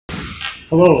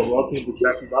Hello, and welcome to the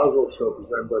Jackie Boswell Show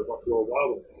presented by Buffalo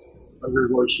Wild Wings. I'm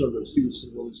your voice of the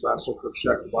Stevenson women's basketball coach,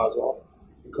 Jackie Boswell.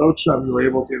 And Coach, you were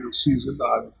able at the end of the season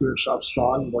to finish off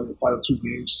strong. You won your final two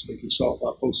games to make yourself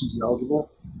postseason eligible.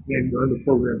 And you earned the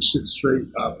program's sixth straight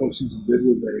postseason bid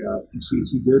with a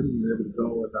PCAC bid, and you were able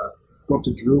to go up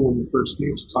to Drew in your first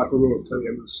game. So talk a little bit about the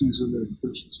end of the season and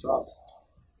finishing strong.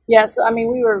 Yes, I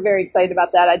mean, we were very excited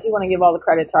about that. I do want to give all the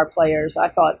credit to our players. I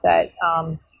thought that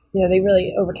they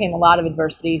really overcame a lot of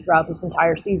adversity throughout this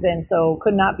entire season, so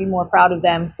could not be more proud of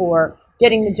them for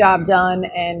getting the job done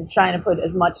and trying to put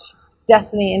as much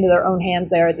destiny into their own hands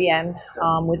there at the end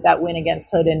with that win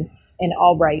against Hood and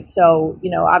Albright. So,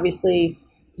 obviously,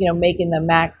 making the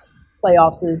MAC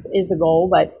playoffs is the goal,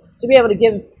 but to be able to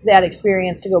give that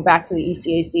experience to go back to the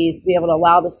ECACs, to be able to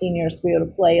allow the seniors to be able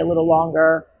to play a little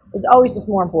longer is always just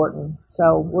more important.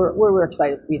 So we're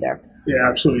excited to be there. Yeah,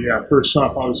 absolutely. Yeah, first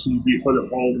off, obviously you beat Hood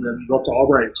at home, and then you go up to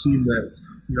Albright, a team that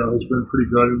has been pretty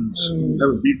good, and you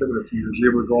haven't beat them in a few years. You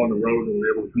were able to go on the road and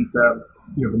were able to beat them,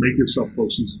 to make yourself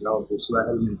postseason eligible. So that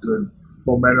had to be good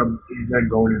momentum again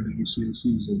going into the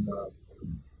ECACs, and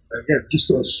again,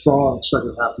 just a strong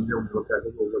second half of the year when you look at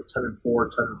it. It was like 10-4,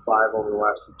 10-5 over the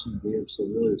last 15 games. So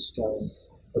really a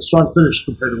strong finish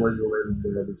compared to where you were in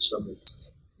December.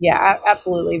 Yeah,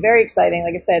 absolutely. Very exciting.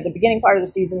 Like I said, the beginning part of the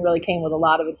season really came with a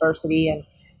lot of adversity and,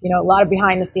 a lot of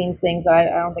behind-the-scenes things that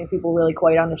I don't think people really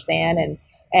quite understand.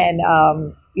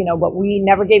 But we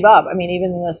never gave up. I mean,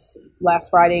 even this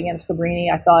last Friday against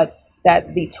Cabrini, I thought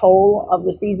that the toll of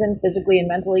the season physically and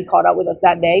mentally caught up with us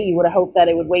that day. You would have hoped that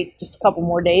it would wait just a couple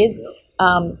more days.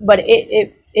 But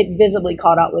it visibly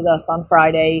caught up with us on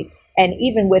Friday. And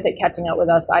even with it catching up with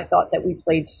us, I thought that we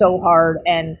played so hard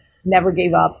and never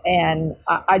gave up. And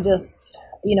I just,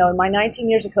 in my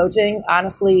 19 years of coaching,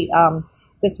 honestly,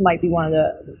 this might be one of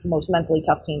the most mentally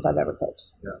tough teams I've ever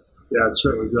coached. Yeah, it's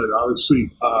certainly good. Obviously,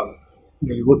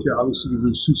 you look at, obviously, you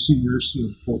lose two seniors,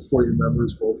 both 4-year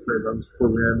members, both great members of the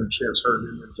program, and Chance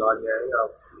Herndon and John Yang.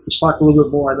 Let's talk a little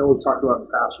bit more. I know we've talked about in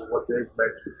the past what they've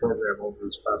meant to the program over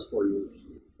these past 4 years.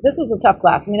 This was a tough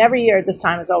class. I mean, every year at this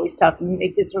time, it's always tough. You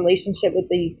make this relationship with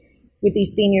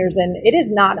these seniors, and it is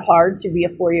not hard to be a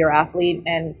 4-year athlete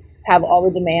and have all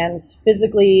the demands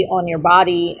physically on your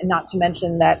body, and not to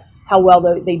mention that how well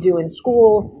they do in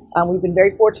school. We've been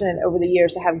very fortunate over the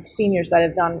years to have seniors that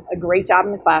have done a great job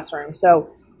in the classroom. So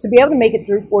to be able to make it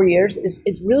through 4 years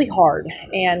is really hard,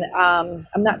 and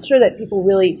I'm not sure that people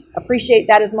really appreciate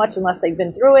that as much unless they've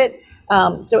been through it.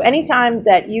 So anytime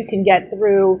that you can get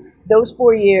through those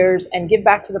 4 years and give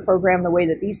back to the program the way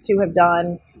that these two have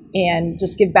done, and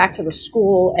just give back to the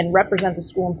school and represent the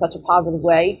school in such a positive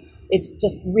way, it's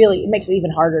just really, it makes it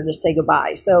even harder to say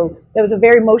goodbye. So that was a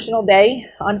very emotional day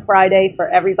on Friday for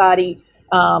everybody,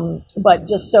 but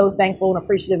just so thankful and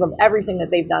appreciative of everything that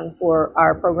they've done for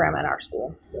our program and our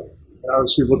school. Yeah. And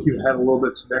obviously, looking ahead a little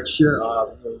bit to next year,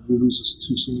 we lose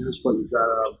two seniors, but we've got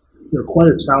quite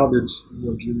a talented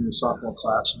junior and sophomore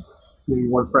class. And,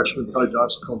 one freshman, Kelly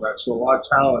Johnson, coming back. So a lot of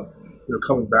talent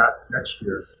coming back next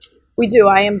year. We do.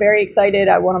 I am very excited.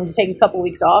 I want them to take a couple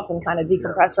weeks off and kind of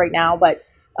decompress right now. But,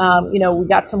 we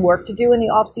got some work to do in the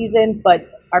off season, but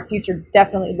our future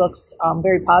definitely looks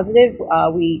very positive.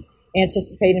 We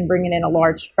anticipate in bringing in a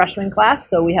large freshman class,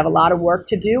 so we have a lot of work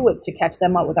to do to catch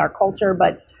them up with our culture.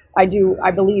 But I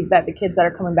believe that the kids that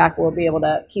are coming back will be able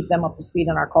to keep them up to speed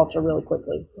on our culture really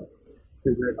quickly.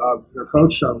 Okay, great.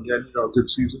 Coach, again, good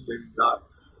season, maybe not,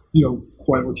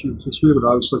 quite what you anticipated, but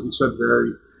obviously, like you said,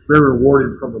 very, very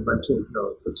rewarding from a mental,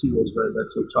 the team was very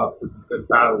mentally tough and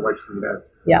battled right to the end.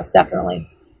 Yes, definitely.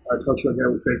 All right, Coach,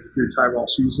 again, we thank you for your time all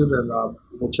season, and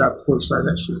we'll chat before the start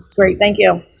next year. Great, thank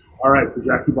you. All right, for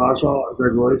Jackie Boswell, I'm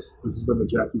Greg Royce. This has been the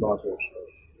Jackie Boswell Show.